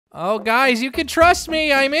Oh, guys, you can trust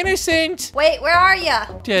me. I'm innocent. Wait, where are ya?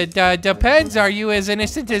 Depends. Are you as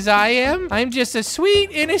innocent as I am? I'm just a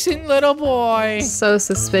sweet, innocent little boy. So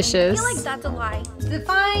suspicious. I feel like that's a lie.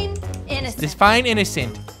 Define innocent. Define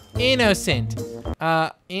innocent. Innocent.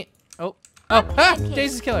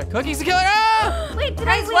 Daisy's the killer. Cookie's the killer. Ah! Wait, did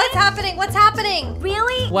Guys, I win? what's happening? What's happening?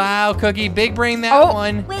 Really? Wow, Cookie, big brain that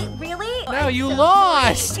one. Wait, really? No, you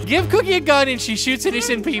lost. Give Cookie a gun and she shoots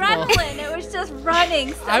innocent people. Adrenaline. It was just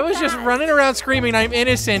running. So I was just running around screaming, I'm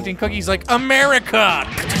innocent, and Cookie's like, America.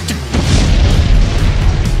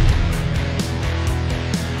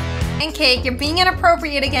 And Cake, you're being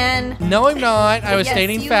inappropriate again. No, I'm not. I was Yes,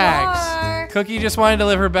 stating you facts. are. Cookie just wanted to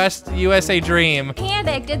live her best USA dream.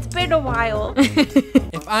 Panicked. It's been a while.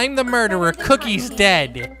 If I'm the murderer, Cookie's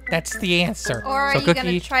dead. That's the answer. Or are So you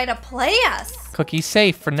gonna try to play us? Cookie's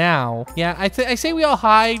safe for now. Yeah, I say we all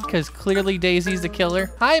hide because clearly Daisy's the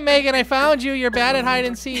killer. Hi, Megan. I found you. You're bad at hide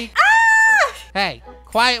and seek. Ah! Hey,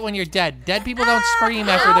 quiet when you're dead. Dead people don't scream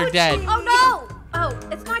after they're dead. Oh, no. Oh,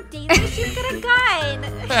 it's not Daisy. She's got a gun.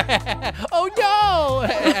 Oh, no.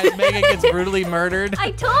 As Megan gets brutally murdered.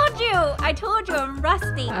 I told you I'm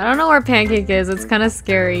rusty. I don't know where Pancake is. It's kind of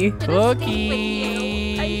scary.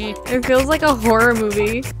 Cookie. It feels like a horror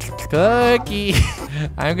movie. Cookie.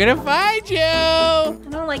 I'm gonna find you. I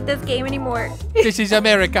don't like this game anymore. This is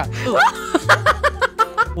America.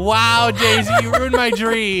 Wow, Daisy, you ruined my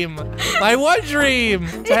dream. My one dream,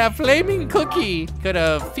 to have flaming cookie. Could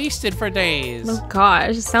have feasted for days. Oh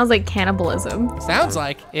gosh, it sounds like cannibalism. Sounds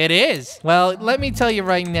like it is. Well, let me tell you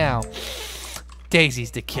right now,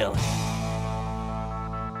 Daisy's the killer.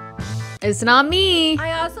 It's not me.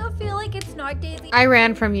 I also feel like it's not Daisy. I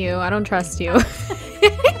ran from you. I don't trust you.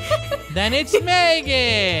 Then it's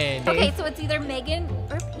Megan. Okay, so it's either Megan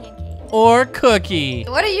or Pancake. Or Cookie.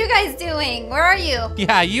 What are you guys doing? Where are you?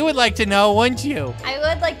 Yeah, you would like to know, wouldn't you? I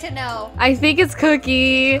would like to know. I think it's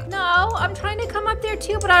Cookie. No, I'm trying to come up there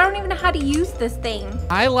too, but I don't even know how to use this thing.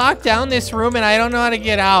 I locked down this room and I don't know how to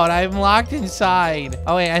get out. I'm locked inside.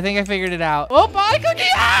 Oh wait, I think I figured it out. Oh, bye, Cookie!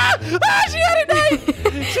 Ah! Ah, she had a knife!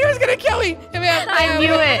 She was gonna kill me! I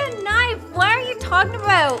knew it. A knife. What are you talking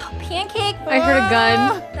about? Pancake. I heard a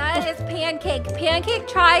gun. That is Pancake. Pancake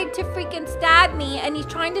tried to freaking stab me, and he's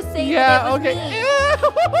trying to say Yeah, that it was okay. me.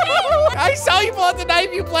 I saw you pull out the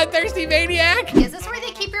knife, you bloodthirsty maniac. Is this where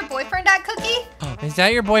they keep your boyfriend at, Cookie? Is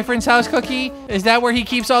that your boyfriend's house, Cookie? Is that where he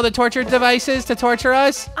keeps all the torture devices to torture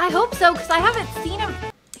us? I hope so, because I haven't seen him.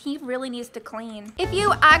 He really needs to clean. If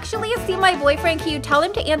you actually see my boyfriend, can you tell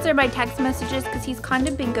him to answer my text messages? Because he's kind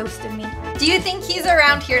of been ghosting me. Do you think he's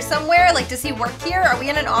around here somewhere? Like, does he work here? Are we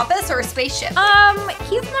in an office or a spaceship?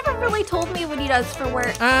 He's never really told me what he does for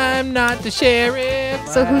work. I'm not the sheriff.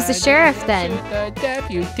 So who's the sheriff then? The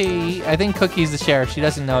deputy. I think Cookie's the sheriff. She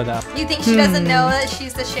doesn't know though. You think she doesn't know that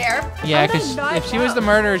she's the sheriff? Yeah, I did because not if she was know. the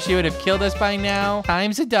murderer, she would have killed us by now.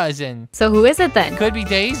 Times a dozen. So who is it then? Could be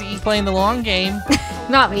Daisy playing the long game.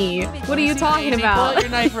 Not me. What are you talking Daisy, pull out about? your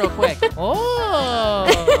knife real quick. Oh.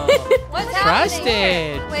 What's Trusted.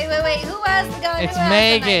 happening? Wait. Who has the gun? It's Who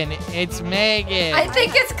has the Megan. knife? It's Megan. I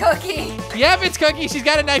think it's Cookie. Yep, it's Cookie. She's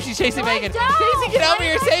got a knife. She's chasing No, I Megan. don't. Daisy, get over Why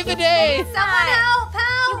here. do I Save the keep day. saying Someone help, You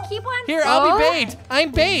help. keep on. Here, I'll be Oh. bait.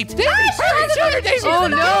 I'm bait. Daisy, she hurry, has a shoot her, knife. Daisy. Oh,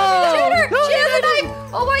 no. Shoot her. She has a knife.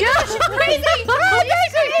 Oh my gosh, she's crazy.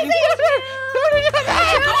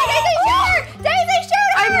 Daisy, shoot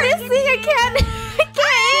her. I'm missing. I can't.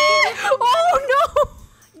 Oh no.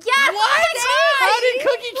 Yes! What? How did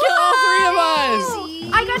Cookie kill all three of us?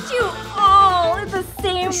 I got you all in the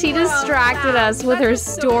same She row. distracted us with her That's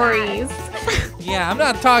so bad. stories. Yeah, I'm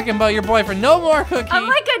not talking about your boyfriend. No more, Cookie. I'm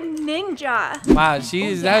like a ninja. Wow, that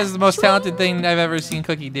is the most talented thing I've ever seen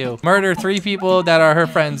Cookie do. Murder 3 people that are her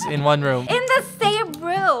friends in one room. In the same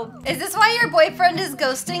room. Is this why your boyfriend is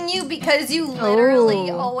ghosting you? Because you literally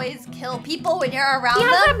Oh. always kill people when you're around He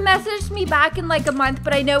them? hasn't messaged me back in like a month,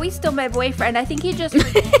 but I know he's still my boyfriend. I think he just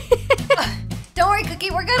Don't worry, Cookie.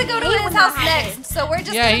 We're gonna go to He his would house not. next. So we're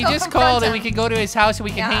just Yeah, gonna he go just confront called and him. we can go to his house and we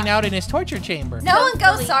can Yeah. hang out in his torture chamber. No one So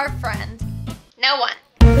ghosts silly. our friend. No one.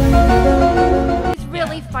 It's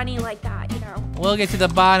really funny like that, you know. We'll get to the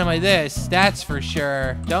bottom of this, that's for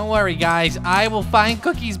sure. Don't worry, guys. I will find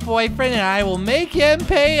Cookie's boyfriend and I will make him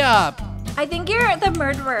pay up. I think you're the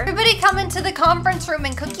murderer. Everybody come into the conference room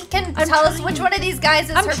and Cookie can I'm tell us trying. which one of these guys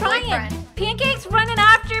is I'm her trying. boyfriend. Pancake's running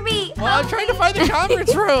after me. Well, I'm trying to find the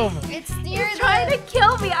conference room. It's near He's trying to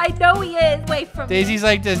kill me. I know he is. Wait from me. Daisy's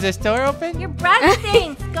like, does this door open? Your breath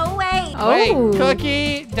stinks. Go away. Oh. Wait,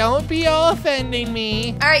 Cookie, don't be all offending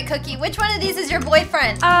me. All right, Cookie. Which one of these is your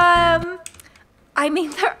boyfriend? I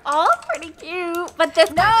mean, they're all pretty cute, but this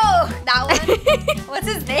No, that one. What's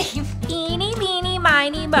his name? Eeny, meeny,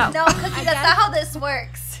 miny, mo. No, Cookie, that's not how this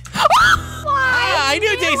works. I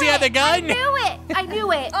knew Daisy had the gun. I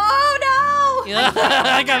knew it. Oh,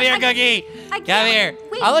 no. Come here, Cookie. Come here.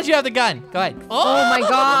 Wait. I'll let you have the gun. Go ahead. Oh my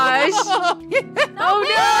gosh. Oh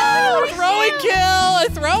no. A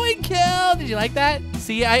throwing kill. Did you like that?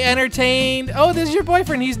 See, I entertained. Oh, this is your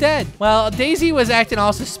boyfriend. He's dead. Well, Daisy was acting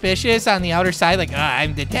all suspicious on the outer side, like,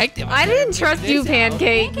 I'm detective. I didn't trust you,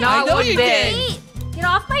 Pancake. Not know one you bit. did. Get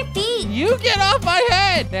off my feet. You get off my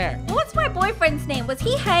head. There. What's my boyfriend's name? Was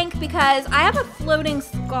he Hank? Because I have a floating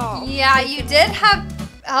skull. Yeah, you did have...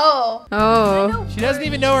 Oh. Oh. She doesn't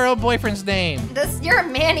even know her own boyfriend's name. You're a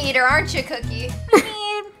man-eater, aren't you, Cookie? I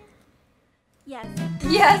mean, yes.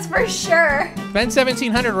 Yes, for sure. Spend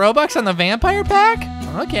 1,700 Robux on the vampire pack?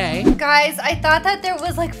 Okay. Guys, I thought that there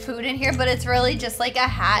was like food in here, but it's really just like a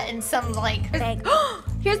hat and some like... Bag.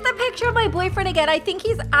 Here's the picture of my boyfriend again. I think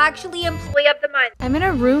he's actually employee of the month. I'm in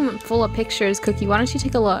a room full of pictures, Cookie. Why don't you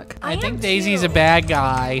take a look? I am think too. Daisy's a bad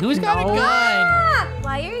guy. Who's got a gun?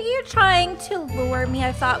 Why are you trying to lure me?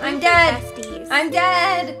 I thought we I'm were dead. besties. I'm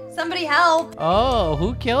dead. Somebody help. Oh,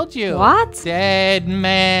 who killed you? What? Dead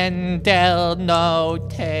men tell no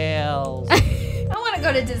tales. I want to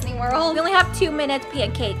go to Disney We World. only have 2 minutes,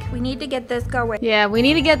 Pancake. We need to get this going. Yeah, we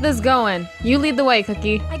need to get this going. You lead the way,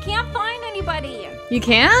 Cookie. I can't find anybody. You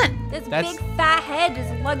can't? This That's- big fat head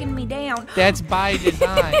is lugging me down. That's by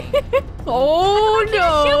design. Oh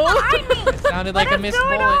no. Behind me. That sounded like a What is missed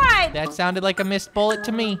going bullet. on? That sounded like a missed bullet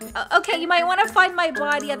to me. Okay, you might want to find my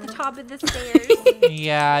body at the top of the stairs.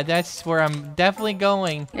 Yeah, that's where I'm definitely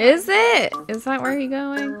going. Is it? Is that where you're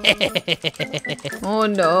going? Oh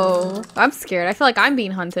no. I'm scared. I feel like I'm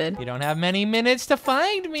being hunted. You don't have many minutes to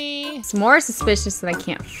find me. It's more suspicious that I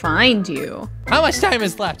can't find you. How much time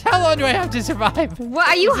is left? How long do I have to survive? What?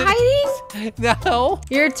 Are you hiding? No.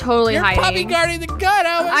 You're totally You're hiding. puppy guarding the gun.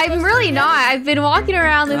 How am I I'm supposed really to- not. I've been walking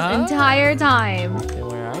around this Oh. entire time. Okay,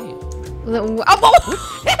 where are you?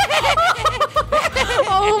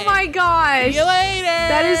 Oh my gosh. See you later.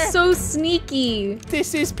 That is so sneaky.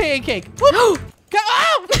 This is Pancake. Go!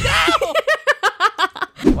 Oh, no!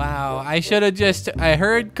 Wow, I should have I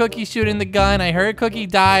heard Cookie shooting the gun. I heard Cookie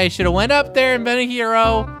die. I should have went up there and been a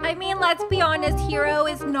hero. I mean, let's be honest, Hero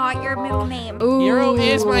is not your middle name. Ooh. Hero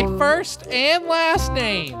is my first and last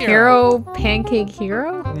name. Hero Pancake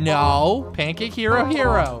Hero? No, Pancake Hero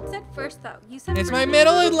Hero. You said first, though. You said It's first. my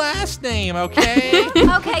middle and last name, okay?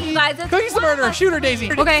 Okay, you guys. It's Cookie's the murderer. Shoot her,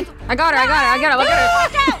 Daisy. Okay, I got her.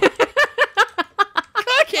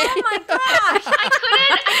 Cookie. Oh my gosh. I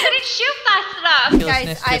couldn't shoot fast enough.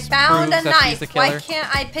 Guys, I found a knife. Why can't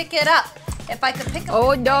I pick it up? If I could pick up...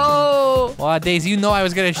 Oh no. Well, Daisy, you know I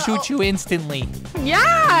was gonna shoot you instantly.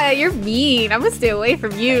 Yeah, you're mean. I'm gonna stay away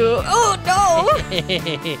from you. Oh no.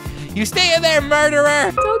 You stay in there,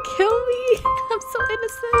 murderer. Don't kill me. I'm so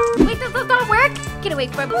innocent. Wait, does this not work? Get away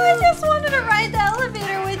from me. I just wanted to ride the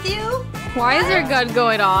elevator with you. Why is your gun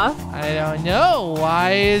going off? I don't know.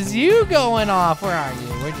 Why is you going off? Where are you?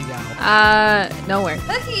 Where'd you go? Nowhere.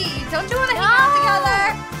 Cookie, don't you want to hang out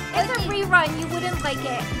together? It's a rerun. You wouldn't like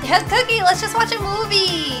it. Yeah, Cookie, let's just watch a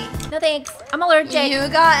movie. No thanks. I'm allergic. You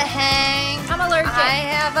got Hank. I'm allergic. I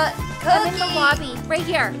have a I'm Cookie. in the lobby. Right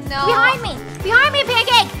here. No. Behind me. Behind me,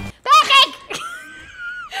 Pancake. Pancake!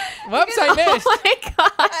 Whoops, I missed. Oh my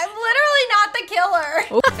god. I'm literally not the killer.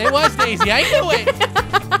 It was Daisy. I knew it.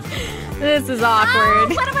 This is Oh,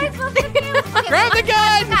 awkward. what am I supposed to do? Okay, Grab the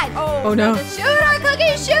gun. Oh no. Shoot her,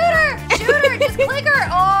 Cookie, shoot her. Shoot her, just click her.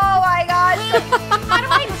 Oh my gosh. How do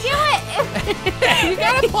I do it? You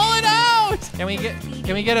gotta pull it out.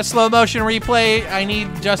 Can we get a slow motion replay? I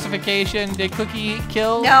need justification. Did Cookie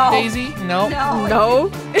kill No. Daisy? No. No.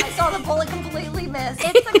 No. I saw the bullet completely miss.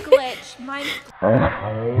 It's a glitch. Mine.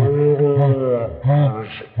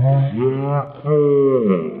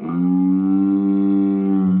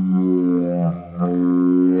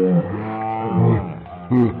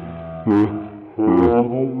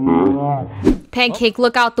 Pancake,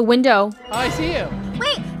 look out the window. Oh, I see you.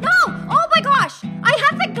 Wait, no! Oh my gosh! I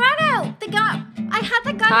had the gun out! I had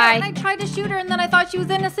the gun Hi. out and I tried to shoot her and then I thought she was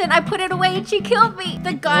innocent. I put it away and she killed me.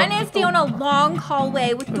 The gun is down a long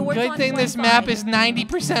hallway with doors on Good thing one this map side. is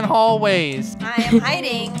 90% hallways. I am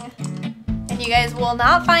hiding. And you guys will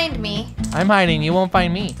not find me. I'm hiding. You won't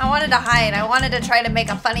find me. I wanted to hide. I wanted to try to make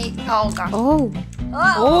a funny... Oh, gosh. Oh.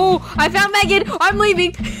 Oh. Oh, I found Megan. I'm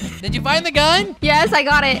leaving. Did you find the gun? Yes, I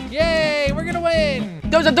got it. Yay, we're gonna win.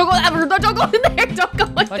 Don't go ever. Don't go in there. Don't go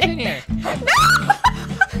in What's there. in here?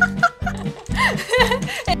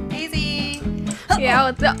 Easy. Yeah,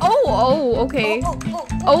 what's the... Oh, okay. Oh, oh,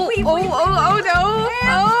 oh. Oh, Wait, oh, wait, wait, oh, wait. no.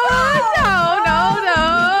 Oh, no, no,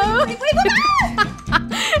 no. Wait, wait, wait.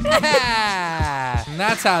 Ah,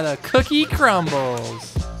 that's how the cookie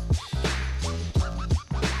crumbles.